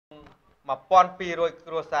mà pon pi rồi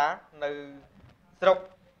krosa nơi sọc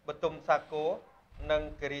bờ tum sa cô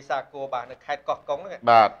nâng kiri sa cô bà nơi khai cọt cống này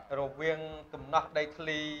rồi viên tụm nọ đây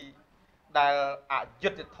thli đại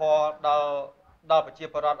dứt thò đo đo bị chia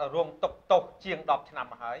bờ ở rong tốc chiêng đọp nằm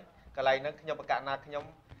hỏi cái này nó nhom cả na nhom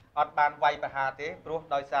ọt ban vay bà hà thế pro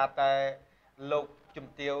đòi xa tại lục chùm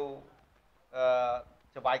tiêu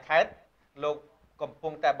cho vài khét lục cầm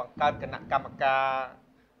pung tại bằng cân cái nặng cam ca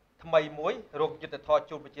mây muối ruột cho thọ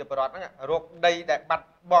chun bị chia bờ đó ruột đây để bắt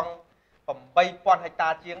bong phẩm bay pon hay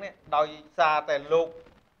ta chiếng đấy đòi xa tại lục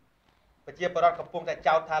bị chia bờ đó cầm pung tại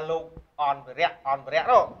trao tha lục on rẹt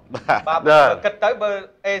đó bà cất tới bờ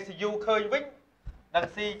ECU khơi vĩnh đằng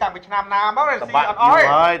si tạm bị Nam Nam đó si on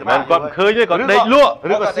oi còn khơi chứ còn đây lụa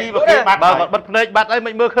nước có si bậc kia bà bật này bắt ấy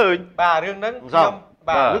mình mơ khơi bà riêng nâng nhom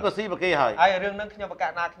bà nước có si bậc kia hỏi ai riêng nâng nhom bậc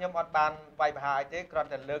cả na nhom ọt bàn vay bà hai thế còn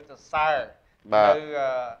thành lược từ xa từ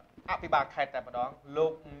áp bà khai tại bà đó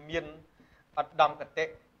lục miên ọt đầm cái tệ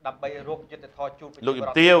đầm bay ruột cho thọ chu lục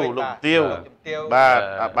tiêu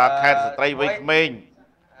bà khai tây với mình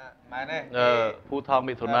mày này Phu Thong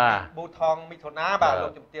Mỹ Thôn Na bà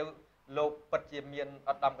lục chùm tiêu lục bật chia miên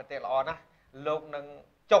ọt đầm cái tệ lọ na lục nâng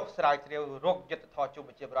chốc sài tiêu ruột cho thọ chu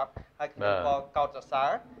bị chia bớt hay có cao trở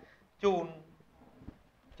sáng chun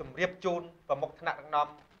chùm riệp chun và một thằng nặng nằm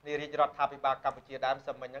đi đi cho thà bị bà Campuchia đám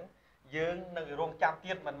sầm mình những dương nâng ruộng trăm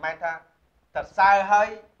tiết mình mang tha thật sai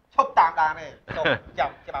hơi chốt tạm đà này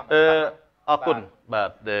chậm cho bàคุณបា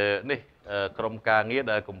ទនេះក្រុមការងារ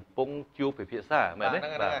ដែលកំពុងជួបពិភាក្សាមែនទេ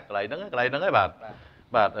បាទកន្លែងហ្នឹងហើយបា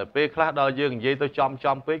ទពេលខ្លះដល់យើងនិយាយទៅ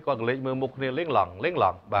ចំពេកគាត់កលេចមើលមុខគ្នាលេងឡង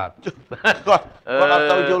បាទគាត់អត់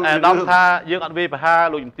ទៅយល់អាដាមថាយើងអត់វាបហា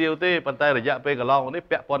លោកជំទាវទេប៉ុន្តែរយៈពេលកន្លងនេះ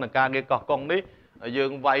ពាក់ព័ន្ធនឹងការងារកោះកុងនេះយើ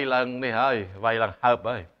ងវាយឡើងនេះហើយវាយឡើងហើប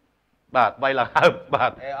ហើយបាទវាយឡើងហើបបា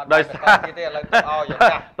ទដោយ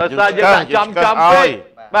សារយើងចំពេក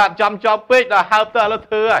បាទចំពេកដល់ហើបទៅឥឡូវ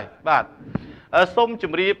ធ្វើហើយបាទសូមជ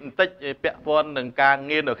ម្រាបបន្តិចពាក់ព័ន្ធនឹងការ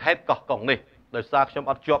ងារនៅខេត្តកោះកុងនេះដោយសារខ្ញុំ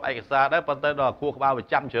អត់ជាប់ឯកសារដែរប៉ុន្តែដល់គួរក្បាលប្រ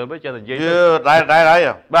ចាំច្រើនវិញចេះតែនិយាយដែរ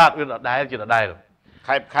បាទវាដែរជាដែរ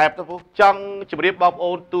ខេបទៅពូចង់ជម្រាបបងប្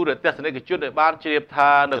អូនទូរទស្សនិកជនដែលបានជ្រាបថា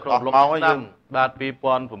នៅក្នុងអំឡុងឆ្នាំបាទ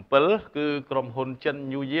2007គឺក្រុមហ៊ុនចិន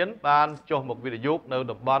ញូយៀនបានចុះមកវិនិយោគនៅ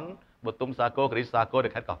តំបន់បទុមសាគរគិរីសាគរនៅ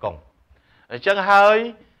ខេត្តកោះកុងអញ្ចឹងហើយ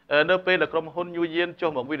នៅពេលដែលក្រុមហ៊ុនញូយៀនចុះ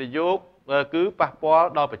មកវិនិយោគគឺប៉ះពាល់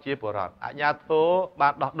ដល់ប្រជាពលរដ្ឋអាជ្ញាធរបា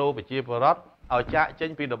នដោះដូរប្រជាពលរដ្ឋឲ្យចាកចេញ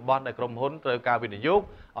ពីតំបន់ដែលក្រុមហ៊ុនត្រូវការវិនិយោគ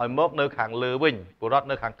ឲ្យមកនៅខាងលើវិញពលរដ្ឋ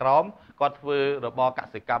នៅខាងក្រោមគាត់ធ្វើរបរក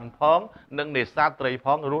សិកម្មផងនិងនេសាទត្រីផ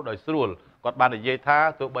ងរស់ដោយស្រួលគាត់បាននិយាយថា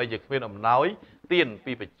ទោះបីជាគ្មានអំណោយទាន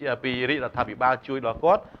ពីរាជរដ្ឋាភិបាលជួយដល់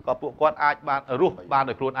គាត់ក៏ពួកគាត់អាចបានរស់បាន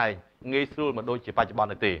ដោយខ្លួនឯងងាយស្រួលមិនដូចជាបច្ចុប្បន្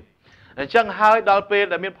ននេះទេអញ្ចឹងហើយដល់ពេល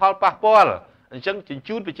ដែលមានផលប៉ះពាល់អញ្ចឹងជញ្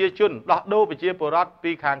ជូនប្រជាជនដោះដូរប្រជាពលរដ្ឋ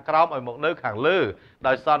ពីខាងក្រោមឲ្យមកនៅខាងលើ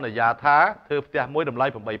ដោយសន្យាថាធ្វើផ្ទះមួយតម្លៃ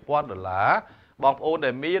$8,000បងប្អូន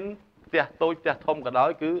ដែលមានផ្ទះតូចផ្ទះធំក៏ដោ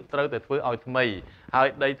យគឺត្រូវតែធ្វើឲ្យថ្មីហើយ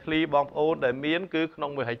ដីធ្លីបងប្អូនដែលមានគឺក្នុ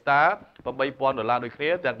ង1ហិកតា$8,000ដូចគ្នា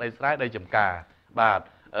ទាំងដីស្រែដីចម្ការបាទ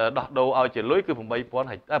ដោះដូរឲ្យជាលុយគឺ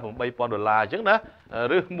$8,000អញ្ចឹងណា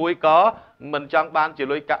ឬមួយក៏មិនចង់បានជា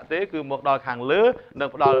លុយកាក់ទេគឺមកដល់ខាងលើនិង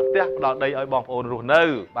ផ្ដល់ផ្ទះផ្ដល់ដីឲ្យបងប្អូនរស់នៅ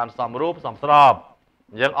បានសមរម្យសមស្រប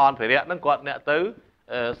អញ្ចឹងអនភិរៈហ្នឹងគាត់អ្នកទៅ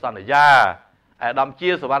សន្យាអាដាមជា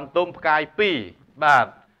សវណ្ណទុំផ្កាយ2បាទ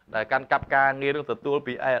ដែលកាន់កាប់ការងារនឹងទទួល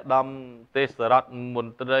ពីអាដាមទេសរដ្ឋម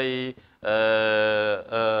ន្ត្រី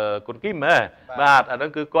គុណគីមបាទអាហ្នឹ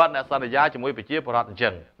ងគឺគាត់អ្នកសន្យាជាមួយប្រជាពលរដ្ឋអញ្ចឹ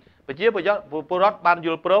ងប្រជាពលរដ្ឋបានយ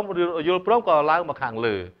ល់ព្រមក៏ឡើងមកខាង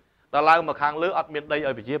លើដល់ឡើងមកខាងលើអត់មានដី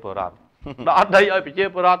ឲ្យប្រជាពលរដ្ឋដល់អត់ដីឲ្យប្រជា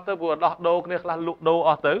ពលរដ្ឋទៅព្រោះដោះដូរគ្នាខ្លះលក់ដូរ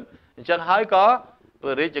អស់ទៅអញ្ចឹងហើយក៏ព្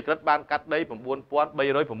រះរាជក្រឹត្យបានកាត់ដី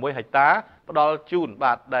9,306ហិកតាផ្ដល់ជូន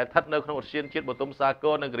បាទដែលស្ថិតនៅក្នុងឧទ្យានជាតិបទុមសាគ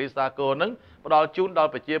រនិងគិរីសាគរនឹងផ្ដល់ជូនដ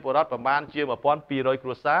ល់ប្រជាពលរដ្ឋប្រមាណជា1,200គ្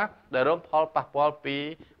រួសារដែលរងផលប៉ះពាល់ពី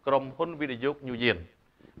ក្រុមហ៊ុនវិនិយោគញូយៀន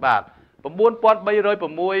បាទ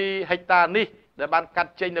9,306ហិកតានេះដែលបានកា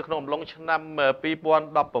ត់ចេញនៅក្នុងអំឡុងឆ្នាំ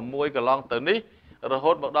2016កន្លងទៅនេះរ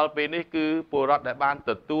ហូតមកដល់ពេលនេះគឺពលរដ្ឋដែលបាន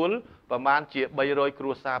ទទួលប្រមាណជា300គ្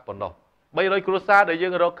រួសារប៉ុណ្ណោះ300គ្រួសារដែលយើ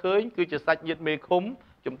ងរកឃើញគឺជាសាច់ញាតិមេឃុំ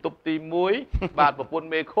ជំទប់ទី1បាទប្រពន្ធ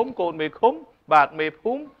មេឃុំកូនមេឃុំបាទមេ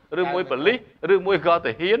ភូមិឬមួយប៉ូលីសឬមួយក៏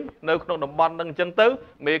ទាហាននៅក្នុងតំបន់ហ្នឹងអញ្ចឹងទៅ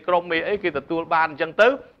មេក្រុមមេអីគេទទួលបានអញ្ចឹងទៅ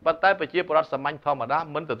ប៉ុន្តែប្រជាពលរដ្ឋសាមញ្ញធម្មតា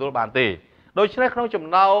មិនទទួលបានទេដូច្នេះក្នុងចំ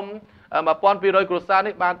ណោម1,200គ្រួសារ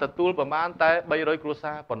នេះបានទទួលប្រមាណតែ300គ្រួ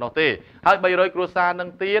សារប៉ុណ្ណោះទេហើយ300គ្រួសារនឹង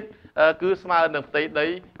ទៀតគឺស្មើនឹងផ្ទៃដី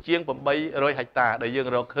ជាង800ហិកតាដែលយើង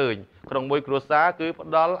រកឃើញក្នុងមួយគ្រួសារគឺផ្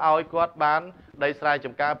ដល់ឲ្យគាត់បានដីស្រែច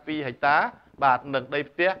ម្ការ2ហិកតាបាទនិងដី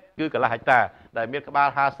ផ្ទះគឺកន្លះហិកតាដែលមានក្បាល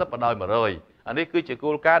50បណ្ដោយ100 อันนี้คือ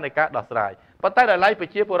គោលការណ៍នៃការដោះស្រាយប៉ុន្តែដល់ឡៃប្រ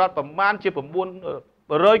ជាពលរដ្ឋប្រមាណជា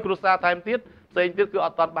900គ្រួសារថែមទៀតផ្សេងទៀតគឺអ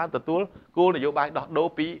ត់ទាន់បានទទួលគោលនយោបាយដោះដូរ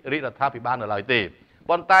ពីរាជរដ្ឋាភិបាលនៅឡើយទេ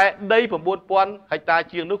ប៉ុន្តែដី 9000 ហិកតា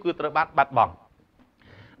ជាងនោះគឺត្រូវបានបាត់បង់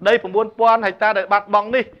ដី 9000 ហិកតាដែលបាត់បង់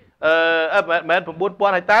នេះមិនមែន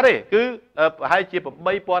 9000 ហិកតាទេគឺប្រហែលជា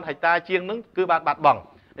 8000 ហិកតាជាងនឹងគឺបានបាត់បង់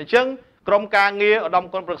អញ្ចឹងក្រុមការងារឧត្តម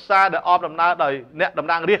គណៈប្រឹក្សាដែលអបដំណើរដោយអ្នកតំ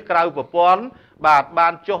ណាងរាស្ត្រក្រៅប្រព័ន្ធបាទបា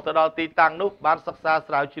នចុះទៅដល់ទីតាំងនោះបានសិក្សា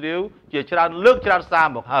ស្រាវជ្រាវជាច្រើនលើកច្រើនសារ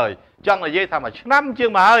មកហើយចង់និយាយថាមួយឆ្នាំជាង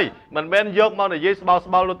មកហើយមិនមែនយកមកនិយាយស្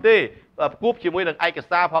បោនោះទេប្រគប់ជាមួយនឹងឯក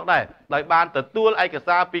សារផងដែរដោយបានទទួលឯក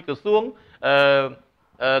សារពីក្រសួង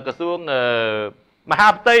មហា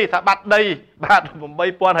ផ្ទៃថាបាត់ដីបាទ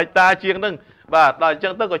 8000 ហិកតាជាងនឹងបាទដល់អញ្ចឹ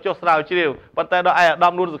ងទៅក៏ចុះស្រាវជ្រាវប៉ុន្តែដល់ឯអាដា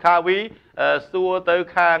មនួនសុខាវីសួរទៅ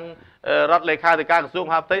ខាងរដ្ឋលេខាធិការក្រសួង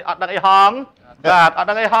មហាផ្ទៃអត់ដឹងអីហងបាទអត់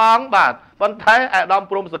ដឹងអីហងបាទប៉ុន្តែអាដាម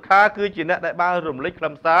ព្រំសុខាគឺជាអ្នកដែលបានរំលេចខ្លឹ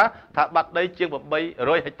មសារថាបាត់ដីជាង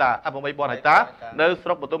 800 ហិកតា 8000 ហិកតានៅស្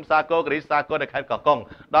រុកបទុមសាគរគិរីសាគរនៅខេត្តកោះកុង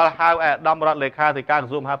ដល់ហៅអាដាមរដ្ឋលេខាធិការក្រ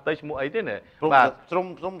សួងមហាផ្ទៃឈ្មោះអីទេណាបាទ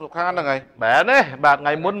ព្រំសុខាហ្នឹងហើយមែនទេបាទថ្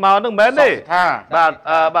ងៃមុនមកហ្នឹងមែនទេ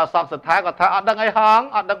បាទសកសថាគាត់ថាអត់ដឹងអីហង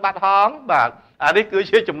អត់ដឹងបាត់ហងបាទអានេះគឺ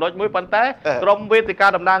ជាចំណុចមួយប៉ុន្តែក្រមវេទិកា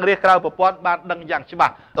តំណាងរាស្ត្រក្រៅប្រព័ន្ធបានដឹងយ៉ាងច្បា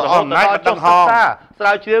ស់រហូតដល់ចុះសិក្សាស្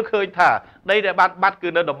រាវជ្រាវឃើញថាដីដែលបានបាត់គឺ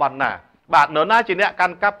នៅតំបន់ណាបាទនរណាជាអ្នកកា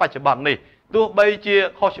ន់កាប់បច្ចុប្បន្ននេះទោះបីជា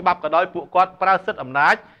ខុសច្បាប់ក៏ដោយពួកគាត់ប្រើសិទ្ធិអំណា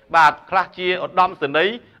ចបាទខ្លះជាឧត្តមសេនី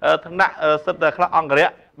យ៍ថ្នាក់សិទ្ធិខ្លះអង្គរៈ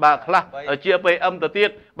បាទខ្លះជា PM ទៅទៀត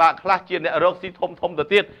បាទខ្លះជាអ្នករកស៊ីធំទៅ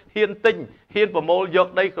ទៀតហ៊ានទិញហ៊ានប្រមូលយក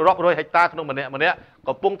ដីរាប់រយហិកតាក្នុងម្នាក់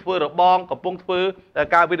កំពុងធ្វើរបងកំពុងធ្វើ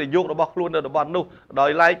ការវិនិយោគរបស់ខ្លួននៅតំបន់នោះដោ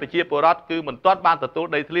យឡែកប្រជាពលរដ្ឋគឺមិនទាន់បានទទួល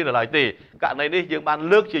ដីធ្លីនៅឡើយទេករណីនេះយើងបាន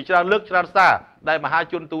លើកច្រើនសារដែលមហា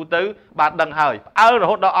ជនទូទៅបានដឹងហើយផ្អើលរ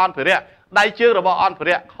ហូតដល់អន្តរៈដៃជើងរបស់អន្ត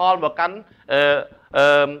រៈខលមកកាន់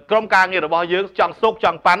ក្រុមការងាររបស់យើងចង់សោកច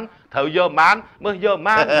ង់ប៉ាន់ត្រូវយកប្រមាណមើលយកប្រ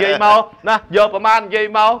មាណនិយាយមកណាយកប្រមាណនិយាយ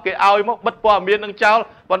មកគេឲ្យមកបិទព័ត៌មាននឹងចោល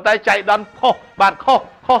ប៉ុន្តែចៃដន្យខុសបាទខុ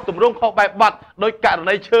សទម្រង់ខុសបែបបាត់ដោយករ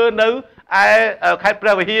ណីឈើនៅឯខេត្តព្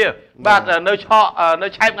រះវិហារបាទនៅឆកនៅ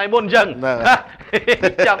ឆែបថ្ងៃមុនអញ្ចឹង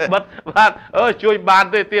ចង់បិទបាទជួយបាន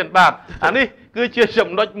ទេទៀតបាទអានេះគឺជាចំ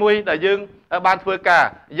ណុចមួយដែលយើងបានធ្វើការ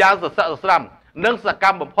យ៉ាងសស្រាក់សស្រាំនិងសក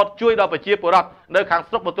ម្មបំផុតជួយដល់ប្រជាពលរដ្ឋនៅខាង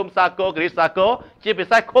ស្រុកបទុមសាគរគិរីសាគរជាពិ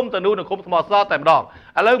សេសឃុំតនូនិងឃុំថ្មសតែម្ដង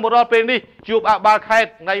ឥឡូវមកដល់ពេលនេះជួបអបាលខេត្ត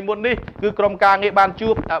ថ្ងៃមុននេះគឺក្រុមការងារបានជួ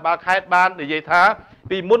បអបាលខេត្តបាននិយាយថា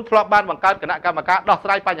ពីមុនធ្លាប់បានបង្កើតគណៈកម្មការដោះស្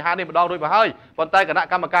រាយបញ្ហានេះម្ដងរួចមកហើយប៉ុន្តែគណៈ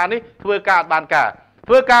កម្មការនេះធ្វើការអត់បានការ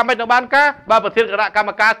ធ្វើការមិនបានការបើប្រធានគណៈកម្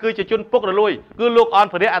មការគឺជាជនពុករលួយគឺលោកអន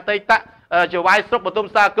ភរិយអតីតជាវាយស្រុកបទុម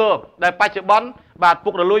សាគរដែលបច្ចុប្បន្នបាទពុ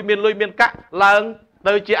ករលួយមានលុយមានកាក់ឡើង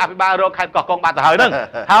ទៅជាអភិបាលរងខេត្តកោះកុងបាត់ទៅហើយហ្នឹង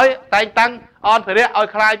ហើយតែងតាំងអនភរិយឲ្យ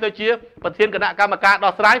ខ្លាយទៅជាប្រធានគណៈកម្មការ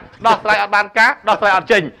ដោះស្រាយអត់បានការដោះស្រាយអត់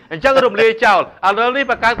ចេញអញ្ចឹងរំលាយចោលឥឡូវនេះ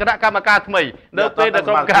បង្កើតគណៈកម្មការថ្មីនៅពេលដែល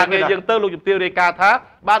ក្រុមការងារយើងទៅលោកជំទាវរាយការណ៍ថា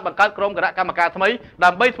បានបង្កើតក្រុមគណៈកម្មការថ្មីដើ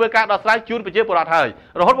ម្បីធ្វើការដោះស្រាយជូនប្រជាពលរដ្ឋហើយ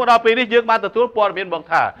រហូតមកដល់ពេលនេះយើងបានទទួលព័ត៌មានមក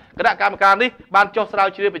ថាគណៈកម្មការនេះបានចុះស្រាវ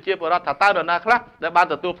ជ្រាវប្រជាពលរដ្ឋថាតើនរណាខ្លះដែលបាន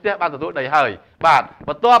ទទួលផ្ទះបានទទួលដីហើយបាទប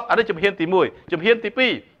ន្ទាប់អានេះជំហានទី1ជំហានទី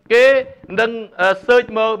2គេនឹងsearch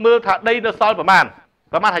មើលថាដីនៅសល់ប្រមាណ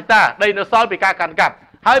ហិកតាដីនៅសល់ពីការកាន់កាប់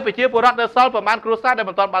ហើយប្រជាពលរដ្ឋនៅសល់ប្រមាណគ្រួសារដែល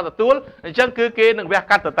មិនទាន់បានទទួលអញ្ចឹងគឺគេនឹងវះ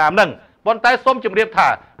កាត់ទៅតាមនឹងប៉ុន្តែសូមជម្រាបថា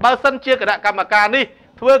បើសិនជាគណៈកម្មការនេះ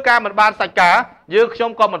ធ្វើការមិនបានសាច់ការយើងខ្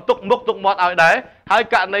ញុំក៏មិនទុកមុខទុកមាត់ឲ្យដែរហើយ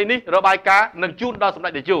ករណីនេះរបាយការណ៍នឹងជូនដល់សម្ដេ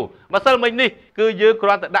ចតេជោម្សិលមិញនេះគឺយើងគ្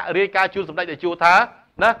រាន់តែដាក់រាយការណ៍ជូនសម្ដេចតេជោថា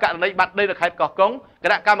ណាករណីបាត់ដីនៅខេត្តកោះកុងគ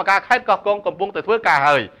ណៈកម្មការខេត្តកោះកុងកំពុងតែធ្វើការ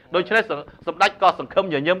ហើយដូច្នេះសម្ដេចក៏សង្ឃឹម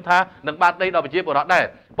ញញឹមថានឹងបានដីដល់ប្រជាពលរដ្ឋដែរ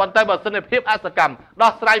ប៉ុន្តែបើសិនជាភាពអសកម្ម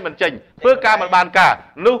ដោះស្រាយមិនចេញធ្វើការមិនបានការ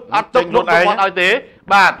នោះអត់ទុកមុខទុកមាត់ឲ្យទេ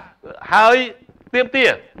បាទហើយទៀម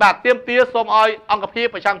ទាសូមឲ្យអង្គភាព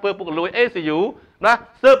ប្រឆាំងពើពុករលួយ ACU ណា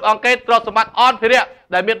ស៊ើបអង្កេតទ្រព្យសម្បត្តិអនភិរៈ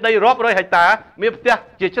ដែលមានដីរាប់រយហិកតាមានផ្ទះ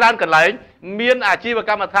ជាច្រើនកន្លែងមានអាជីវ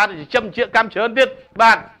កម្មដ្ឋានចិញ្ចឹមជាកម្មច្រើនទៀត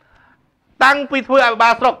បាទតាំងពីធ្វើអភិបា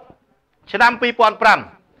លស្រុកឆ្នាំ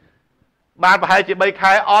 2005 បានប្រហែលជា3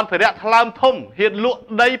ខែអនភិរៈថ្លើមធំហ៊ានលក់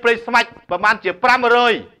ដីព្រៃស្មាច់ប្រមាណជា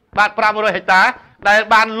500បាទ500ហិកតាដែល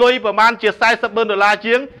បានលុយប្រមាណជា$40,000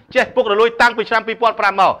ជាងចេះពុករលួយតាំងពីឆ្នាំ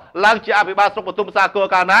 2005 មកឡើងជាអភិបាលស្រុកបទុមសាគរ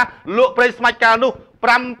កាលណាលក់ព្រៃស្មាច់កាលនោះ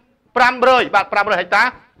500បាទ500ហិកតា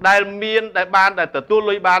ដែលបានទទួល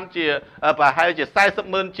លុយបានជាប្រហែលជា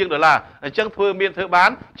$40,000ជាងអញ្ចឹងធ្វើបាន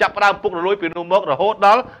ចាប់ផ្ដើមពុករលួយពីនោះមករហូតដ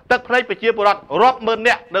ល់ទឹកភ្នែកប្រជាពលរដ្ឋរាប់ម៉ឺន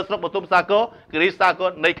នាក់នៅស្រុកបទុមសាគរគិរីសាគរ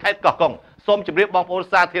នៃខេត្តកោះកុងសូមជម្រាបបងប្អូន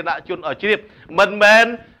សាធារណជនឲ្យជ្រាបមិនមែន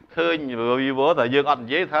khơi vì bố tại dương ăn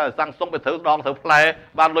dễ thay sang sông bị thử đòn thử play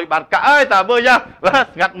bàn lùi bàn cả ơi ta bơi nhá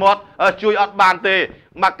ngặt một chui ăn bàn tê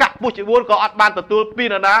mà cắt bút chỉ muốn có ăn bàn từ tua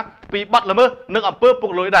pin na bị bắt là mơ nước ẩm bớt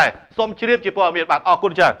buộc lùi này xôm chi chỉ bỏ miền bản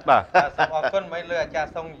quân trời bà quân mấy lừa cha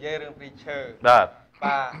sông dê rừng preacher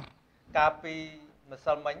bà cà pi mà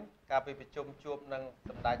sân mánh cà pi bị chôm chuột nâng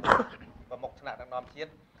tầm đại và một thằng đang nằm chết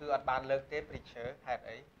cứ ăn bàn lơ tế preacher hạt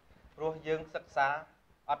ấy rồi dương sắc xá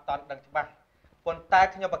ăn toàn đằng baคนใต้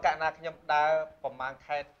ขยมประกาศนาขยมดาประมาณแ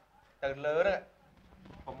ค่ตื่นเลือด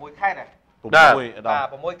ผมมวยแค่เนี่ยผ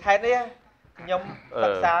มมวยแค่เนี่ยขยมศึ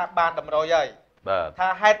กษาบานดำรอยใหญ่ถ้า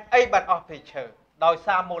เฮดไอ้บันออฟฟิเชอร์โดยซ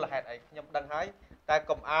ามูลเฮดไอ้ขยมดังให้แต่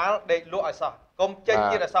กรมอาเด็กรู้ไอ้สอบกรมเจน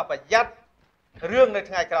จีนไอ้สอบประยัดเรื่องในท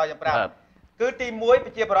างไงกล่าวอย่างปราบคือตีมวยไป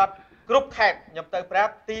เจียบรัดกรุ๊ปแขกยมเตยปราบ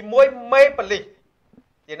ตีมวยไม่ผลิต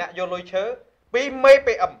จีน่ะโยลุยเชอปีไม่ไป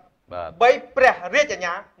อ่ำใบเปรี้ยเรียกอย่าง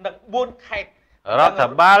นี้หนักบุญแขกรัฐ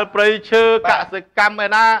บาลปริชื่อกสิกรรมไอ้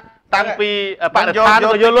นะตั้งปีปฏิทาน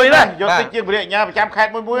ก็โยลุยเลยโยติจิงเรียกเนี่ยประจำแขก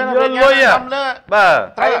มวยนะโยลุยอ่ะ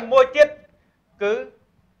ไอ้มวยจิตคือ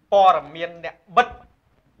ปอร์เมียนเนี่ยบัด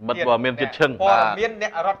ปอร์เมียนจิตเชิงปอร์เมียนเนี่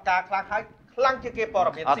ยรัฐการคลั่งชื่อเกี่ยปอ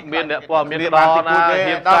ร์เมียนสิ่งเมียนเนี่ยปอร์เมียนรอนะเ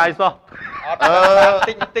ฮียใจซะ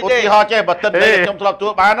อุติฮอเจ้บัดตันเลยจงทลบตั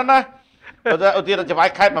วบ้านนั้นนะอุติเราจะไป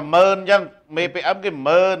แขกมาเมินยังมีไปอ้ำกี่เ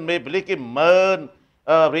มินมีไปลิกี่เมิน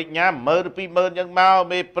ริญญาเมินปีเมินยังเมา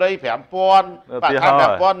ไม่เปรย์แผลปอนปากทางแผล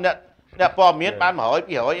ปอนเนี่ยปอเมียนบ้านหอย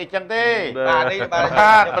ปีหอยไอ้จังเด้บ้านนี้บ้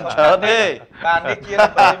านมันเฉินนี่บ้านนี้เชียร์ด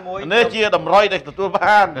ำรอยมวยนี่เชียร์ดำรอยในตัว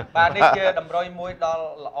บ้านบ้านนี้เชียร์ดำรอยมวยดอล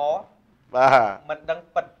ล์อ๋อมันดัง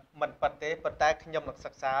ปัดมันปัดเตะปัดแต่ขยมหลักศึ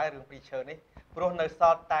กษาเรื่องปีเชิญนี่เพราะในซอ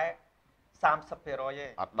แต่30%เย่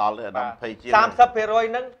ดอลเลยดำเพย์เชียร์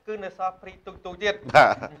30%นั่นคือในซอพรีตุเดียด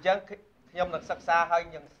ยังขยมหลักศึกษาให้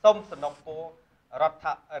ยังส้มสนองโปรัฐ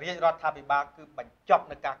เรียกรัฐบิบาคือบรรจบ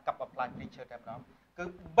ในการกับอพลายปีเชิญแต่เราคือ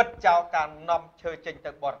บัดเจ้าการนำเชิญเจนแ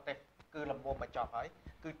ต่บอร์เตคือลำโพงบรรจบไว้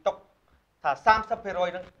คือตกถ้า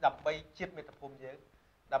30%นั้นดับใบชิดเมตาภูมิเยอะ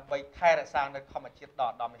ดับใบแค่สร้างในคอมมิชชั่น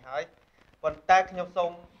ดอมไม่หายวันแต่ขยมทร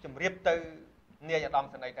งจุ่มเรียบตือเนี่ยจะดอม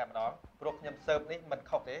สนัยแต่เราโปรขยมเซิร์ฟนี้มันเ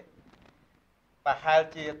ข้าเตะป่าฮาล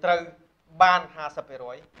จีตรึบ้าน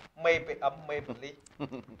50%ไม่ไปไม่ผลิต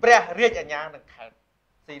เปรี้ยเรียกอย่างนี้หนึ่งแขน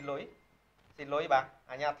สี่ลอยบ่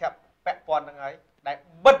อันนี้แทบแปะปอนยังไงได้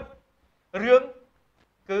บัดเรื่อง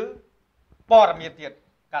คือปอร์เมียนเตียน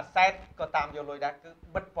กับเซตก็ตามโยลอยได้คือ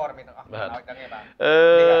บัดปอร์เมียนต่างๆน้อยจังไงบ้าง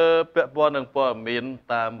แปะปอนหนึ่งปอร์เมียน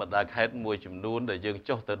ตามบรรดาแคสมวยจุ่มนูนแต่ยังโ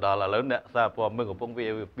จ้ตัวดอลลาร์แล้วเนี่ยซาปอร์เมืองของพง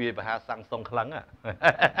วีไปหาสั่งส่งครั้งอ่ะ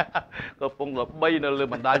ก็พงหลบใบนั่นเลย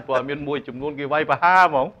บรรดาปอร์เมียนมวยจุ่มนูนกี่ใบไปห้า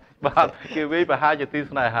หมองบ้านกี่วิไปหาจะตี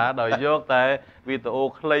สนายหาโดยยกแต่วิดีโอ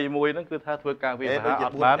คลายมวยนั่นคือท่าทวการวิหาอั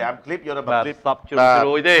ดบ้านคลิปอยู่ในคลิปซับจุด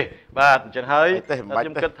จุยดิบ้านจังเฮ้ยแต่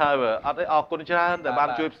ยังคิดท่าแบบอัดได้ออกคนชาแต่บ้าน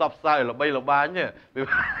ช่วยซับไซหรือใบหรือบ้านเนี่ย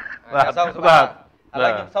บ้านอะไร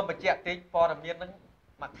ยังซ่อมไปเจ๊ติ๊กปอร์เมียนนั่ง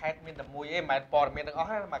มาแคสเมียนแต่มวยหมายปอร์เมียนนั่งอ๋อใ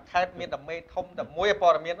ห้มาแคสเมียนแต่ไม่ทมแต่มวยปอ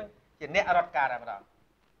ร์เมียนนั่งจะเนี่ยรัฐการอะไรมาดาว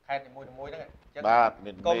แคสมวยนั่งบ้าน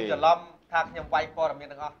กรมจะล้อมทางยังไวปอร์เมียน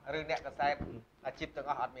นั่งอ๋อหรือเนี่ยกระแสอาชีพต่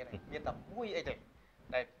างๆมีอะไรมีแต่มุ้ยไอ้เด็ก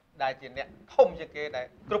ได้จีนเนี่ยทมจะเกยได้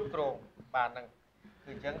กรุบกรองบานนั่งคื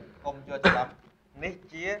อจังกรมจะรับนี่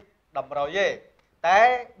เจี๊ยดำเราเย่แต่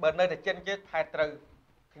เบอร์เนยแต่เจนเจี๊ยไทยตรึ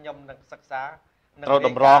ขยมนักศึกษาเราด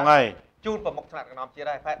ำรองไงจูนประมกถนัดกับน้องเจี๊ยไ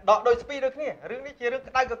ด้ไพ่ดอกโดยสปีดด้วยนี่เรื่องนี้เจี๊ยเรื่อง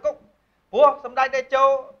ได้กระกุกพวกสำได้ได้โจ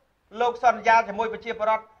โลกสัญญาจะมวยไปเจี๊ยบ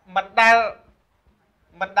รัดมันไ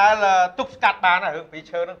ด้ละตุกสกัดบานอะปีเ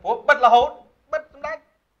ชิญนั่งพวกบัดละโหดบัดสำได้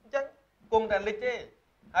จังกุ้งแต่ลิเจ้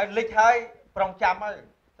ไอ้ลิให้ปรองจำไอ้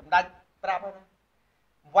สำได้ปราบนะ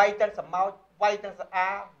ไวจังสมาวไวจังสะอา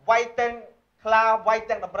ไวจังคลาไว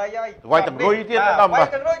จังดำไรไอ้ไวจังรุยเทียนดำไว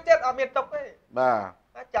จังรุยเทียนเอาเมียนตกไอ้บ้า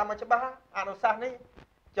จำมาจะบ้าอ่านอุตสาหนี่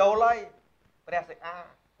โจเลยเปรี้ยสิอา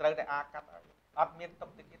เติร์ดอากัดอัดเมียนตก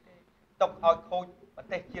ติดตกเอาโคประเ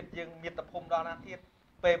ทศเชียร์ยังเมียนตะพมดอนาเทียน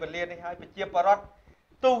เปย์ไปเรียนให้ไปเชียร์ปรอด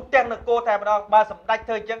ตู้แจ้งนักโกแต่มาดองบาสำได้เ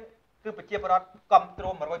ธอจังคือไปเชียร์ปรอดกำตร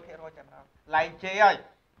มมา100%จังเราไล่เชียร์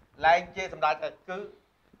ไล่เชียร์สำได้คือ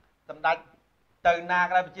สำได้เติร์นา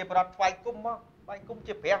อะไรไปเชียร์ปรอดไฟกุ้มมั้งไฟกุ้มเ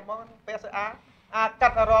ชียร์เปียมั้งเปียเสียอากั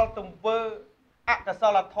ดรอตุ่มเบอร์อะกระส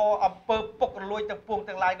ลัดทออำเภอปกลุยตั้งพวง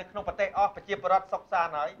ตั้งลายในขนมปะเตะไปเชียร์ปรอดซอกซา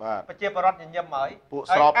หน่อยไปเชียร์ปรอดยังเหมยผู้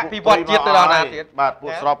สอบปีบอลเชียร์ตลอดนาทีบาดผู้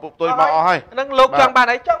สอบตัวมาเอาให้นั่งลูกจังบ้านไห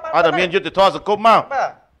นจังบ้านแต่เมียนยุติธรรมสกุลมั้ง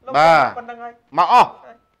บ้ามาอ้อ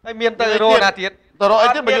ไอเมียนเตอร์โรนาทีตัวเราไอ้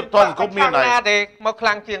ที่มายุติธรรมสกุลเมียนไหนเด็กมาค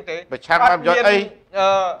ลังเชียงเตะไปช่างน้ำย้อยไอ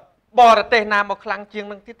บอร์เตะนามาคลังเชียง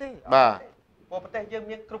นั่งที่เตะบ้าบอร์เตะยัง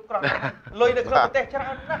มีกรุบกรอบลุยในขนมปะเตะชนะ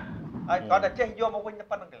นะ ហើយគាត់តែចេះយកមកវិញតែ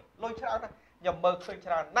ប៉ុណ្្នឹងទេលុយច្រើនណាស់ខ្ញុំមើលឃើញ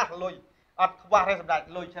ច្រើនណាស់លុយអត់ខ្វះទេសម្ដេច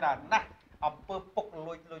លុយច្រើនណាស់អំពើពុក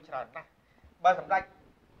លុយច្រើនណាស់បើសម្ដេច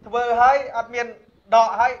ធ្វើហើយអត់មានដក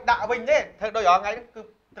ហើយដាក់វិញទេធ្វើដូចរងថ្ងៃហ្នឹងគឺ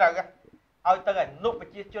ត្រូវឲ្យទៅអនុប្រ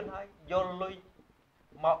ជាជនហើយយកលុយ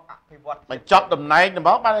មកអភិវឌ្ឍបញ្ចប់តំណែងហ្ម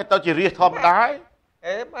ងបានទៅជារាជធម្មតា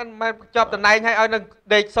អេមិនចប់តំណែងឲ្យនឹង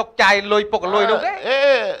ដេកសុកចាយលុយពុកលុយនោះទេអេ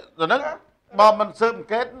ទៅហ្នឹងបើមិនស៊ើបអង្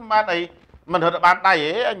កេតបានអីមិនរត់បានដៃ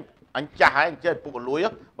អីអញចាស់ហើយអញចេះពុកលួយ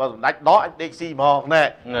បើសម្ដេចដកអញដេកស៊ីហ្មងណែ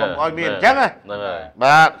កុំឲ្យមានអញ្ចឹង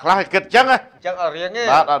បាទខ្លះគិតអញ្ចឹងអញ្ចឹងអត់រៀងទេ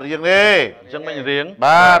បាទអត់រៀងទេអញ្ចឹងមិនរៀង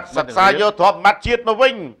បាទសិក្សាយកទ្រព្យសម្បត្តិជាតិមកវិ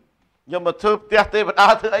ញយកមកធ្វើផ្ទះទេវតា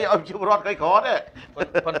ធ្វើអីឲ្យជីវរដ្ឋក្រីក្រទេ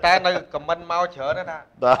ប៉ុន្តែនៅខមមិនមកច្រើនណា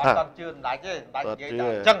អត់ជឿសម្ដេចទេសម្ដេចនិយាយតែ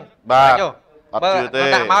អញ្ចឹងបាទអត់ជឿទេ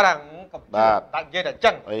ដាក់មកថាបាទនិយាយតែអញ្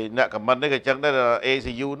ចឹងហើយអ្នកខមមិននេះក៏អញ្ចឹងដែរ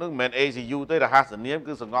ACU ហ្នឹងមិនមែន ACU ទេរហ័សនាម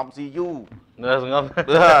គឺសង្ងំ CU សង្ងំ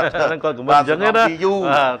ហ្នឹងគាត់ខមមិនអញ្ចឹងទេណាបា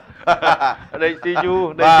ទដេក CU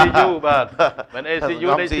ដេក CU បាទមិន ACU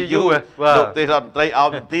ដេក CU បាទលោកទេសរដ្ឋមន្ត្រីឲ្យ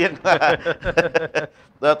ជំទាន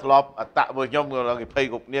ដល់ធ្លាប់អត្តមួយខ្ញុំក៏គេភ័យ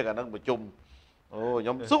គ្រប់គ្នាកាលហ្នឹងប្រជុំអូខ្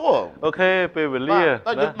ញុំសួរអូខេពេលវេលាដ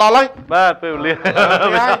ល់ដល់ហើយបាទពេលវេលា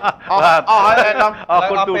បាទអស់ហើយអាដាមអរ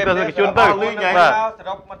គុណទូទស្សនិកជនទៅបាទស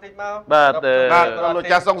រុបបន្តិចមកបាទលោក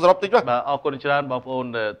ចាស់សុងសរុបតិចបាទអរគុណច្រើនបងប្អូន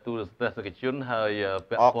ទូទស្សនិកជនហើយ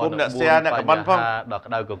ពាក់ព័ន្ធអ្នក share អ្នក comment ផងដល់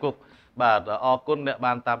ក្តៅកគុកបាទអរគុណអ្នក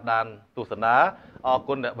បានតាមដានទស្សនាអរ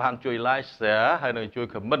គុណអ្នកបានជួយ like share ហើយនឹងជួយ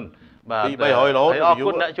comment បាទ300រហូតអរ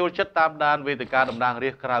គុណអ្នកចូលចិត្តតាមដានវេទិកាតំណាងរា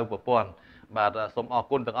ស្ត្រក្រៅប្រព័ន្ធបាទសូមអរ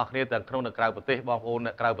គុណទាំងអស់គ្នាទាំងក្នុងនិងក្រៅប្រទេសបងប្អូន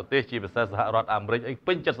អ្នកក្រៅប្រទេសជាពិសេសសហរដ្ឋអាមេរិកអី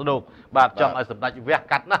ពេញចិត្តស្ដោកបាទចង់ឲ្យសម្ដេចវះ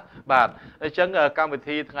កាត់ណាបាទអញ្ចឹងកម្មវិ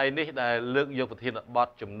ធីថ្ងៃនេះដែលលើកយកប្រធានបទ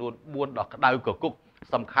ចំនួន4ដ៏ក្តៅកគុក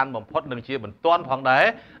សំខាន់បំផុតនិងជាបន្ទាន់ផងដែរ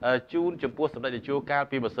ជូនចំពោះសម្ដេចតេជោកាល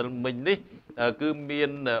ពីម្សិលមិញនេះគឺមាន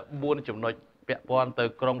4ចំណុចពាក់ព័ន្ធទៅ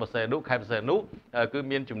ក្រុងបរសេនុខេត្តបរសេនុគឺ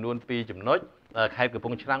មានចំនួន2ចំណុចខេត្តកំព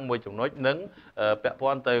ង់ឆ្នាំងមួយចំណុចនិងពាក់ព័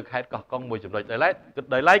ន្ធទៅខេត្តកោះកុងមួយចំណុចដោយឡែក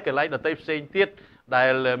កន្លែងដទៃផ្សេងទៀតដែ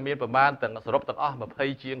លមានប្រមាណទាំងសរុបទាំងអស់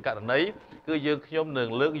20ជាងករណីគឺយើងខ្ញុំនឹង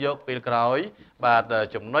លើកយកពេលក្រោយបាទ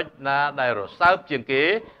ចំណុចណាដែលរសើបជាងគេ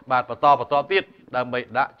បាទបន្តទៀតដើម្បី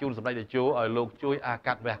ដាក់ជូនសម្ដេចតេជោឲ្យលោកជួយអា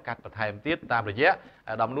កាត់វះកាត់បន្ថែមទៀតតាមរយៈ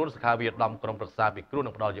ដំនួនសខាវិដំក្រុមប្រឹក្សាពិគ្រោះ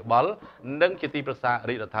និងផ្ដល់យោបល់និងជាទីប្រឹក្សា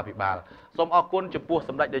រាជរដ្ឋាភិបាលសូមអរគុណចំពោះស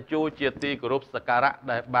ម្ដេចតេជោជាទីគោរពសក្ការៈ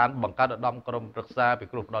ដែលបានបង្កើតឧត្តមក្រុមប្រឹក្សាពិ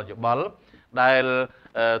គ្រោះផ្ដល់យោបល់ដែល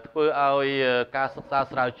ធ្វើឲ្យការសិក្សា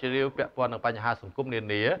ស្រាវជ្រាវពាក់ព័ន្ធនឹងបញ្ហាសង្គមនា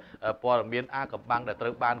នាព័ត៌មានអាកំបាំងដែលត្រូ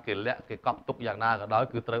វបានគេលាក់គេកប់ទុកយ៉ាងណាក៏ដោយ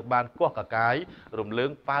គឺត្រូវបានគោះកកាយរំលើ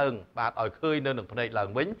ងប៉ើងបាទឲ្យឃើញនៅនឹងភ្នែកឡើង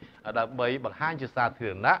វិញដើម្បីបង្ហាញជាសាធា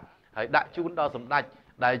រណៈហើយដាក់ជូនដល់សម្ដេច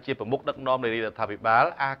ដែលជាប្រមុខដឹកនាំនៃរដ្ឋាភិបាល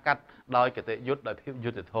អាកាត់ដោយគតិយុត្តដោយភាពយុ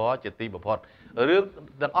ត្តិធម៌ជាទីបំផុតរឿង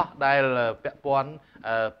ទាំងអស់ដែលពាក់ព័ន្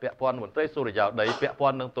ធមន្ត្រីសុរិយោដីពាក់ព័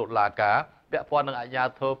ន្ធនឹងតុលាការពាក់ព័ន្ធនឹងអាជ្ញា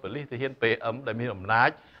ធរប៉ូលីសទាហាន PM ដែលមានអំណា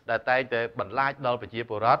ចដែលតែងតែបន្លាចដល់ប្រជា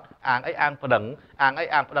ពលរដ្ឋអាងប្តឹង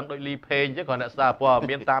ដោយលីផេងអញ្ចឹងគាត់អ្នកសារព័ត៌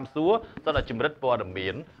មានតាមសួរសុទ្ធតែចម្រិតព័ត៌មា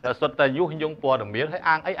នសុទ្ធតែយុះយងព័ត៌មានហើយ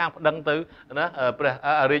អាងប្តឹងទៅណាព្រះ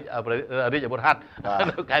រាជអាវុធហត្ថ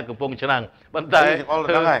នៅខេត្តកំពង់ឆ្នាំងប៉ុន្តែ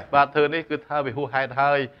បាទធ្វើនេះគឺថាវាហួសហេតុ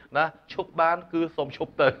ហើយណាឈប់បានគឺសូមឈ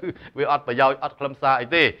ប់ទៅវាអត់ប្រយោជន៍អត់ខ្លឹមសារអី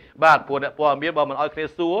ទេបាទពួកអ្នកព័ត៌មានបើមិនអោយគ្នា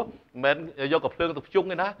សួរមិនយកកភ្លើងទៅភ្ជុង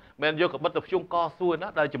ទេណាមិនយកកបិតទៅភ្ជុងកសួរណា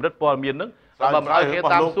ដែលចម្រិតព័ត៌មានហ្នឹងបើមិនឲ្យគ្នា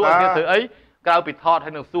តាមសួរគ្នាធ្វើអីក្រៅពីថតហើ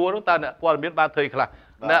យនឹងសួរនោះតើអ្នកព័ត៌មានបានធ្វើខ្លះ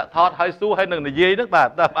អ្នកថតហើយសួរហើយនឹងនិយាយហ្នឹងបាទ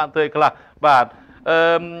តើបានធ្វើខ្លះបាទ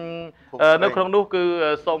នៅក្នុងនោះគឺ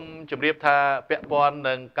សូមជម្រាបថាពាក់ព័ន្ធ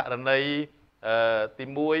នឹងករណីទី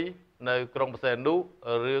1នៅក្រុងបរសេនុ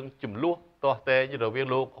រឿងចំនួនទាស់តែងរវាង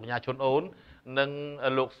លោកអង្គញាឈុនអូននិង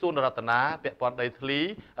លោកស៊ុនរតនាពាក់ព័ន្ធដីធ្លី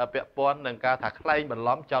ពាក់ព័ន្ធនឹងការថាខ្លែងបន្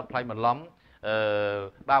លំចោតខ្លែងបន្លំ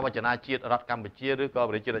បាវចនាជាតិរដ្ឋកម្ពុជាឬក៏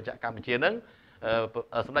ប្រជាជាតិកម្ពុជានឹង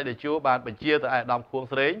សម្ដេចតេជោបានបញ្ជាទៅឯកឧត្តមខួង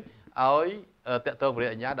ស្រេងឲ្យតាក់ទងព្រះ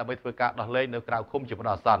អញ្ញាដើម្បីធ្វើការដោះលែងនៅក្រៅឃុំជាបណ្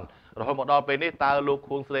ដោះអាសន្នរហូតមកដល់ពេលនេះតើលោក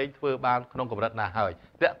ខួងស្រេងធ្វើបានក្នុងកម្រិតណាហើយ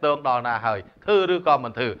តាក់ទងដល់ណាហើយធ្វើឬក៏មិ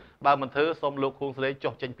នធ្វើបើមិនធ្វើសូមលោកខួងស្រេង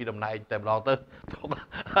ចុះចេញពីតំណែងតែម្ដងទៅ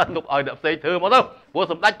ទុកឲ្យអ្នកផ្សេងធ្វើមកទៅព្រោះ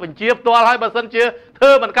សម្ដេចបញ្ជាផ្ទាល់ហើយបើសិនជាធ្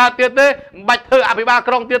វើមិនកើតទៀតទេមិនបាច់ធ្វើអភិបាល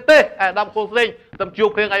ក្រុងទៀតទេអាដាមខួងស្រេងទៅជួប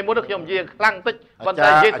គ្នាថ្ងៃមុនខ្ញុំនិយាយខ្លាំងតិចប៉ុន្តែ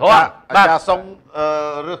និយាយត្រង់បាទអាចារ្យសុង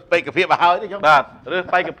រើសបេក្ខភាពឲ្យហើយទេខ្ញុំបាទរើស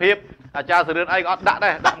បេក្ខភាពអាចារ្យសរឿនអីក៏អត់ដាក់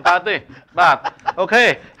ដែរដាក់មិនកើតទេបាទអូខេ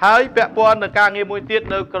ហើយពាក់ព័ន្ធនឹងការងារមួយទៀត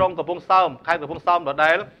នៅក្រុងកំពង់សោមខេត្តកំពង់សោមដ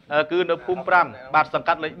ដែលគឺនៅភូមិ5បាទសង្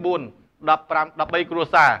កាត់លេខ4 13គ្រួ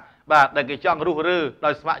សារ បាទដែលគេចង់រុះរើដោ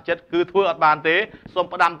យស្ម័គ្រចិត្តគឺធ្វើអត់បានទេសូម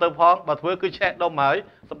ផ្ដាំទៅផងបើធ្វើគឺឆេះដុំហើយ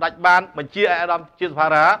សម្ដេចបានបញ្ជាឲ្យអាដាមជាសភា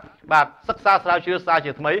រាបាទសិក្សាស្រាវជ្រាវសារ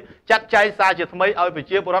ជាថ្មីចាត់ចែងសារជាថ្មីឲ្យប្រ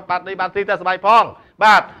ជាពលរដ្ឋបានទីតែសบายផង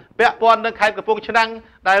បាទពាក់ព័ន្ធនឹងខេត្តកំពង់ឆ្នាំង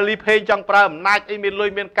ដែលលីផេងចង់ប្រើអំណាចអីមានលុយ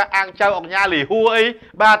មានកាក់អាងចៅអង្គញាលីហួរអី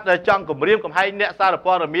បាទចង់គម្រាមកំហែងអ្នកសារ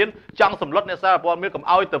ព័ត៌មានចង់សម្លុតអ្នកសារព័ត៌មានកុំ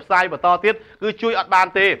ឲ្យទៅផ្សាយបន្តទៀតគឺជួយអត់បាន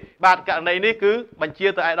ទេបាទករណីនេះគឺបញ្ជា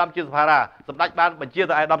ទៅអាដាមជាសភារាសម្ដេចបានបញ្ជា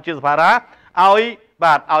ទៅអាដាមជាសភារាឲ្យ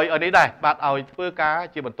បាទឲ្យនេះដែរបាទឲ្យធ្វើការ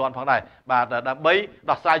ជាបន្ទាន់ផងដែរបាទដើម្បី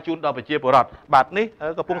ដោះស្រាយជូនដល់ប្រជាពលរដ្ឋបាទនេះ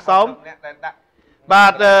កំពុងសោមបា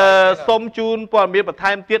ទសូមជូនព័ត៌មានបន្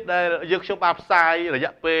ថែមទៀតដែលយើងខ្ញុំបានផ្សាយរ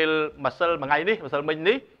យៈពេលម្សិលមួយថ្ងៃនេះម្សិលមិញ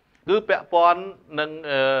នេះគឺពាក់ព័ន្ធនឹង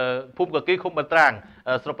ភូមិកគីឃុំបន្ត្រាង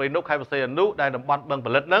ស្រុកព្រៃនប់ខេត្តបរសៃអនុដែលតំបន់បឹងផ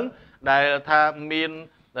លិតហ្នឹងដែលថាមាន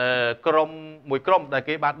ក្រុមមួយក្រុមដែល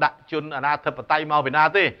គេបានដាក់ជនអាណាធិបតេយ្យមកពីណា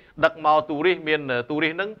ទេដឹកមកទូរិះមានទូ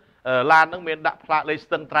រិះហ្នឹងឡានហ្នឹងមានដាក់ផ្លាកលេខ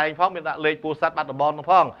ស្ទឹងត្រែងផងមានដាក់លេខពោធិ៍សាត់បាត់ដំបង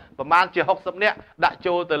ផងប្រមាណជា60នាក់ដាក់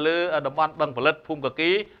ចូលទៅលើតំបន់បឹងផលិតភូមិកគី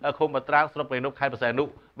ឃុំបន្ត្រាងស្រុកព្រៃនប់ខេត្តបរសៃអនុ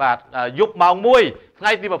បាទយប់ម៉ោង1ថ្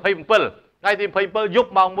ងៃទី27ថ្ងៃទី27យប់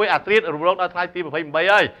ម៉ោង1អាត្រៀតរំលងដល់ថ្ងៃទី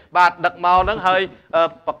28ហើយបាទដឹកមកហ្នឹងហើយ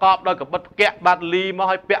ប្រកបដោយកបិតផ្គាក់បាទលីមក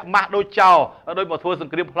ឲ្យពាក់ម៉ាស់ដូចចោលដូចមកធ្វើស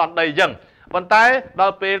ង្គ្រាមប្លន់ដីអញ្ចឹងប៉ុន្តែដ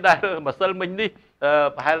ល់ពេលដែលម្សិលមិញនេះ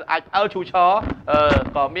ប្រហែលអាចផ្អើលឈូឆ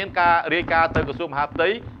ក៏មានការរាយការណ៍ទៅក្រសួងមហាផ្ទៃ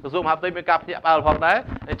មានការភ្ញាក់ផ្អើលផងដែរ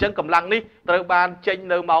អញ្ចឹងកម្លាំងនេះត្រូវបានចេញ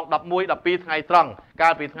នៅម៉ោង11 12ថ្ងៃត្រង់កា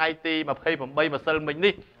លពីថ្ងៃទី28ម្សិលមិញ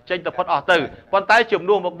នេះចេញទៅផុតអស់ទៅប៉ុន្តែជំ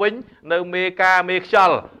នួសមកវិញនៅមេខ្យ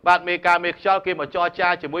ល់បាទមេខ្យល់គេមកចរចា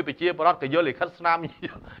ជាមួយប្រជាពលរដ្ឋក៏យកលិខិតស្នាម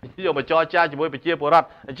យកមកចរចាជាមួយប្រជាពលរដ្ឋ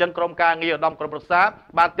អញ្ចឹងក្រុមការងារឧត្តមក្រុមប្រឹក្សា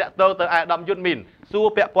បានតាក់ទងទៅអាដាមយុនមីនសួរ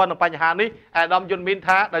ពាក់ព័ន្ធនឹងបញ្ហានេះអាដាមយុនមីន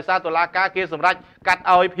ថាដោយសារតុលាការគេសម្រេចកាត់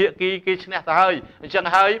ឲ្យភាគីគេឈ្នះទៅហើយអញ្ចឹង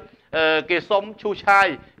ហើយគេសុំឈូសឆាយ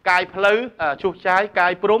កាយផ្លូវឈូសឆាយកា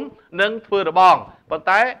យព្រំនិងធ្វើរបងប៉ុន្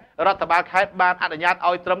តែរដ្ឋបាលខេត្តបានអនុញ្ញាត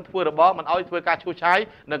ឲ្យត្រឹមធ្វើរបងមិនឲ្យធ្វើការឈូសឆាយ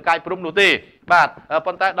និងកាយព្រំនោះទេបាទ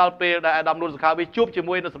ប៉ុន្តែដល់ពេលដែលអាដាមនួនសុខាវីជួបជា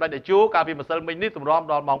មួយនឹងសម្ដេចតេជោកាលពីម្សិលមិញនេះទម្រាំ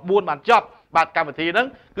ដល់ម៉ោង4បានចប់បាទកម្មវិធីហ្នឹង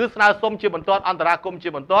គឺស្នើសុំជាបន្ទាន់អន្តរាគមន៍ជា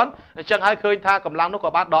បន្ទាន់អញ្ចឹងហើយឃើញថាកម្លាំងនោះក៏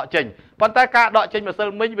បានដកចេញប៉ុន្តែការដកចេញម្សិល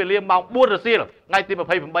មិញវេលាម៉ោង4រសៀលថ្ងៃទី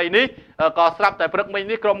28នេះក៏ស្រាប់តែព្រឹកមិញ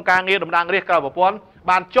នេះក្រុមការងារតំណាងរាស្ត្រក្រៅប្រព័ន្ធ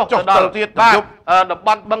បានចុះទៅដល់បាទតំប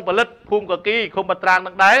ន់បឹងផលិតភូមិកគីឃុំបន្ត្រាង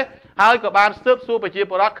នឹងដែរហើយក៏បានស៊ើបសួរប្រជា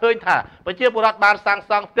ពលរដ្ឋឃើញថាប្រជាពលរដ្ឋបានសាង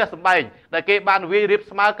សង់ផ្ទះសម្បែងដែលគេបានវាយរៀប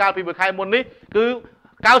ស្មើកាលពីមួយខែមុននេះគឺ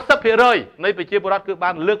90%នៃប្រជាពលរដ្ឋគឺបា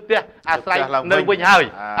នលើកផ្ទះអាស្រ័យនៅវិញហើយ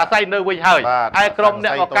ឯក្រុមអ្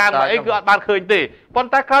នកមកកាងមកអីគឺអត់បានឃើញទេប៉ុន្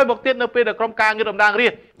តែក្រោយមកទៀតនៅពេលដែលក្រុមការងារតំណាងរា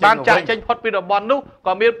ស្ត្របានចាក់ចេញផុតពីតំបន់នោះ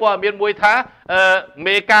ក៏មានព័ត៌មានមួយថា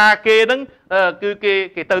មេការគេហ្នឹងគឺគេ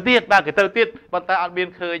ទៅទៀតបាទគេទៅទៀតប៉ុន្តែអត់មាន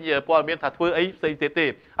ឃើញព័ត៌មានថាធ្វើអីផ្សេងទៀតទេ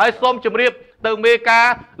ហើយសូមជម្រាបទៅមេការ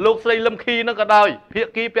លោកស្រីលឹមខីនឹងក៏ដោយភា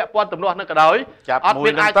គីពាក់ព័ន្ធទំនាស់នឹងក៏ដោយអត់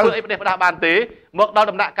មានអាចធ្វើអីផ្ដេសផ្ដាស់បានទេមកដល់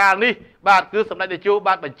ដំណាក់កាលនេះបាទគឺសម្ដេចតេជោ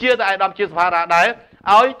បានបញ្ជាទៅអាដាមជាសភារាដែរ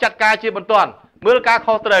ឲ្យចាត់ការជាបន្ទាន់មើលការ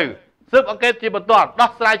ខុសត្រូវស៊ើបអង្កេតជាបន្ទាន់ដោះ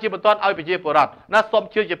ស្រាយជាបន្ទាន់ឲ្យប្រជាពលរដ្ឋណាសូម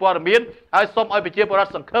ជឿជាព័ត៌មានហើយសូមឲ្យប្រជាពលរដ្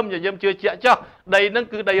ឋសង្ឃឹមញញឹមជឿជាក់ចោះដីនឹង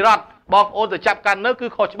គឺដីរដ្ឋបងប្អូនទៅចាប់កាន់នៅគឺ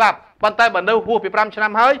ខុសច្បាប់ប៉ុន្តែបើនៅហួសពី5ឆ្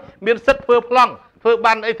នាំហើយមានសិទ្ធិធ្វើប្លង់ធ្វើ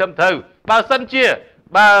បានអីត្រឹមត្រូវបើសិនជា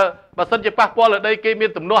ប៉ះពាល់លើដីគេមាន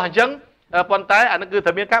ទំនាស់អញ្ចឹងប៉ុន្តែអានឹងគឺត្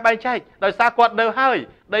រូវមានការបែងចែកដោយសារគាត់នៅហើយ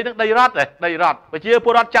ដីនឹងដីរដ្ឋប្រជាព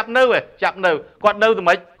លរដ្ឋចាប់នៅគាត់នៅទៅ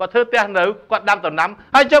ម៉េចគាត់ធ្វើផ្ទះនៅគាត់ដាំដំណាំ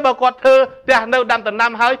ហើយចុះបើគាត់ធ្វើផ្ទះនៅដាំដំ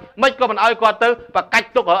ណាំហើយមិនក៏មិនអោយគាត់ទៅប្រកាច់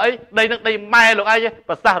ទុកអីដីនឹងដីម៉ែលោកឯង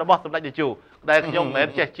ប្រសាសន៍របស់សម្ដេចតេជោដែលខ្ញុំមិនមែន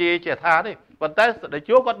ចេះជាថាទេប៉ុន្តែសម្ដេចតេ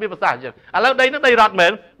ជោគាត់មានប្រសាសន៍អញ្ចឹងឥឡូវដីនឹងដីរដ្ឋមែ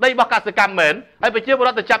នដីរបស់កសិកម្មមែនហើយប្រជាពលរ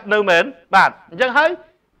ដ្ឋទៅចាប់នៅមែនបាទអញ្ចឹងហើយ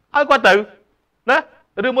ឲ្យគាត់ទៅណា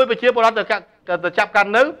ឬមួយប្រជាពលរដ្ឋទៅចាប់កា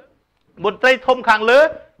ន់នៅមន្ត្រីធំខាងលើ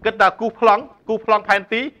គិតថាគូសប្លង់ផែន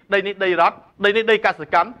ទីដីនេះដីរដ្ឋដីនេះដីកសិ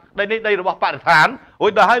កម្មដីនេះដីរបស់បរិស្ថានរួ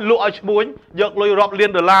ចដល់ឲ្យលក់ឲ្យឈ្មួញយកលុយរាប់លា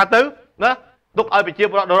នដុល្លារទៅណាទុកឲ្យប្រជា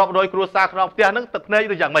ពលរដ្ឋរាប់រយគ្រួសារក្នុងផ្ទះហ្នឹងទឹកភ្នែក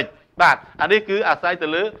ឬយ៉ាងម៉េចបាទអានេះគឺអាស្រ័យទៅ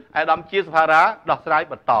លើអាដាមជាសភារាដោះស្រាយ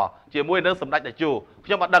បន្តជាមួយនឹងសម្ដេចតេជោខ្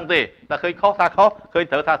ញុំអត់ដឹងទេតែឃើញខុសថាខុសឃើញ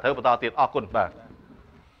ត្រូវថាត្រូវបន្តទៀតអរគុណបាទ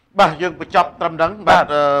យើងបញ្ចប់ត្រឹមហ្នឹងបាទ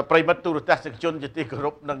ប្រិមិត្តទូរទស្សនិកជនជាទីគោរ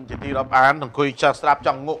ពនិងជាទីរាប់អានអង្គុយចោះស្ដាប់ច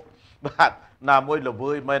ង់ងក់បាទណាមួយល្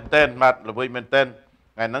វើយមែនទែនបាទល្វើយមែនទែន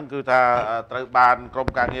ថ្ងៃហ្នឹងគឺថាត្រូវបានក្រុម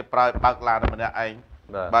ការងារប្រើបើកឡានម្នាក់ឯង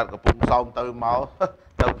បាទកំពុងសោមទៅមក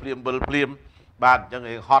ទៅភ្លាមវិលភ្លាមបាទអញ្ចឹង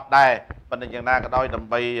ហត់ដែរប៉ុន្តែយ៉ាងណាក៏ដោយដើម្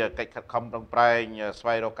បីកិច្ចខិតខំប្រឹងប្រែងស្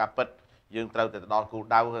វែងរកការពិតយើងត្រូវតែទៅដល់គោល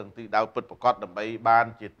ដៅទីដៅពិតប្រាកដដើម្បីបាន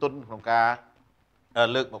ជាទុនក្នុងការ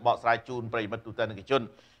លើកមកបកស្រាយជូនប្រិមិត្តទូទៅនឹងជន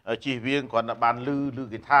ជិះវៀងគ្រាន់តែបានលឺ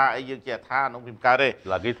គេថាអីយើងចេះថានោះវាមិនកើតទេ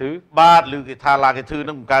ឡាគេធឺបាទលឺគេថាឡាគេធឺ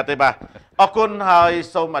នឹងមិនកើតទេបាទអរគុណហើយ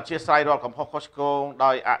សូមអធិស្ឋានរាល់កំហុសខុសឆ្គង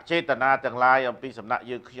ដោយអចេតនាទាំងឡាយអំពីសំណាក់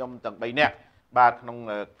យើងខ្ញុំទាំង3នាក់បាទក្នុង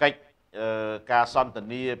កិច្ចការសន្ទ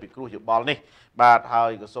នាពិគ្រោះយោបល់នេះបាទហើ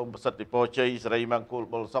យក៏សូមប្រសិទ្ធពរជ័យសិរីមង្គល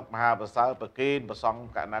បុលសុខមហាប្រសើរប្រគេនប្រសង់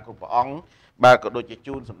កណ្ណាគ្រប់ព្រះអង្គបាទក៏ដូចជា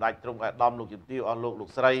ជូនសម្ដេចទ្រង់អាដាមលោកជំទាវអស់លោ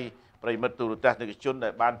កស្រីប្រិមិត្តទូរទស្សនិកជនដែ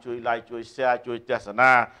លបានជួយ like ជួយ share ជួយទស្ស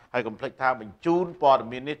នាហើយកុំភ្លេចថាបញ្ជូនព័ត៌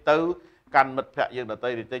មាននេះទៅកាន់មិត្តភ័ក្តិយើងដទៃ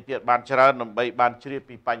ទៀតបានច្រើនដើម្បីបានជ្រាប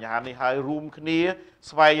ពីបញ្ហានេះហើយរួមគ្នា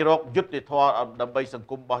ស្វែងរកយុត្តិធម៌ដើម្បីសង្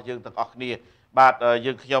គមរបស់យើងទាំងអស់គ្នាបាទ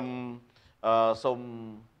យើងខ្ញុំសូម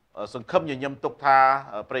សង្ឃឹមញញឹមទុកថា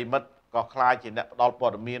ប្រិមិត្តក៏ខ្លាចជាអ្នកផ្ដល់ព័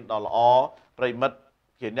ត៌មានដ៏ល្អប្រិមិត្ត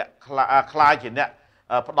ជាអ្នកខ្លាចជាអ្នក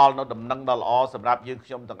ផ្ដល់នៅដំណឹងដ៏ល្អសម្រាប់យើង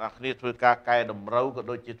ខ្ញុំទាំងអស់គ្នាធ្វើការកែតម្រូវក៏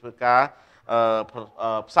ដូចជាធ្វើការ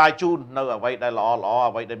ផ្សាយជូននៅអ្វីដែលល្អ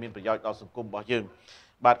អ្វីដែលមានប្រយោជន៍ដល់សង្គមរបស់យើង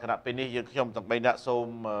បាទគណៈពេលនេះយើងខ្ញុំទាំង3នាក់សូម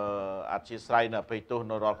អធិស្ឋាននៅអភ័យទោស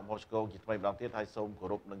នៅរាល់កំហុសឆ្គងជាថ្មីម្ដងទៀតហើយសូមគោ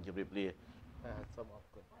រពនិងជម្រាបលាសូម